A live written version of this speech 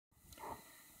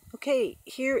Okay,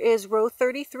 here is row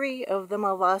 33 of the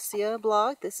Malvasia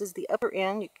blog. This is the upper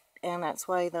end, and that's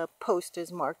why the post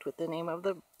is marked with the name of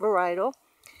the varietal.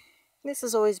 This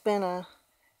has always been a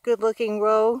good-looking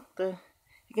row. You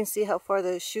can see how far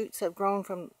the shoots have grown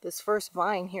from this first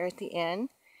vine here at the end.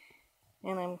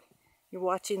 And you're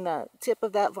watching the tip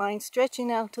of that vine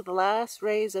stretching out to the last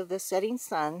rays of the setting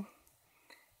sun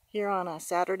here on a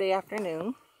Saturday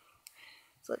afternoon.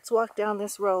 So let's walk down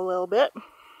this row a little bit.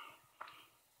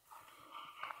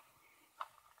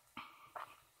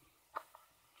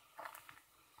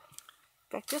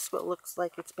 In fact, this one looks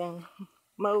like it's been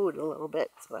mowed a little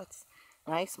bit, so that's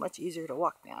nice, much easier to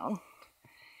walk down.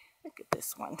 Look at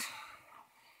this one,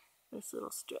 this little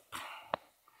strip,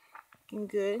 looking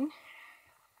good.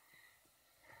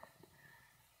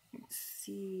 Let's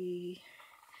see,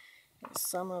 there's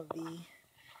some of the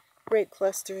grape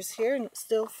clusters here, and it's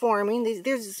still forming.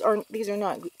 These are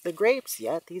not the grapes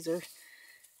yet. These are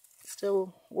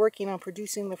still working on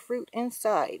producing the fruit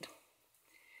inside.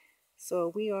 So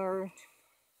we're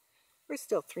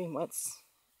still 3 months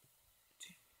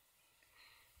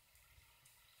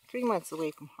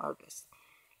away from harvest.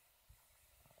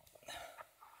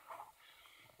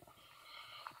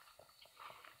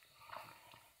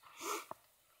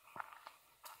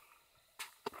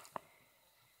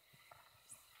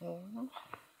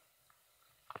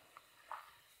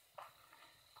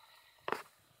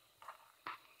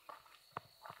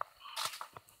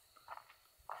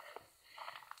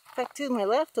 In fact, to my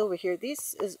left over here,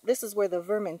 this is where the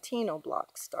Vermentino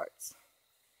block starts.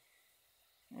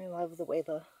 I love the way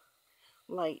the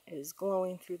light is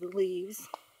glowing through the leaves.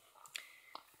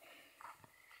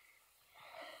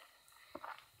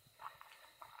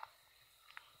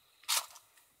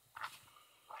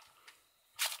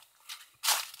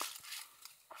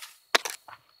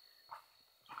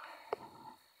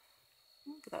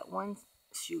 Look at that one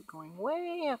shoot going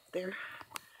way up there.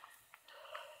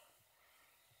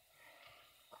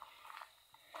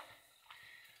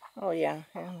 Oh yeah,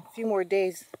 and a few more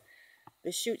days,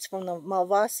 the shoots from the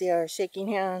Malvasia are shaking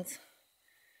hands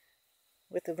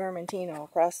with the Vermentino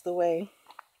across the way.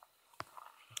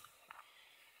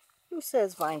 Who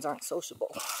says vines aren't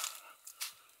sociable?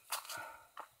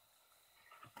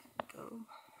 Go.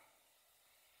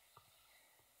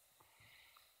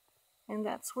 And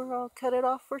that's where I'll cut it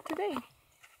off for today.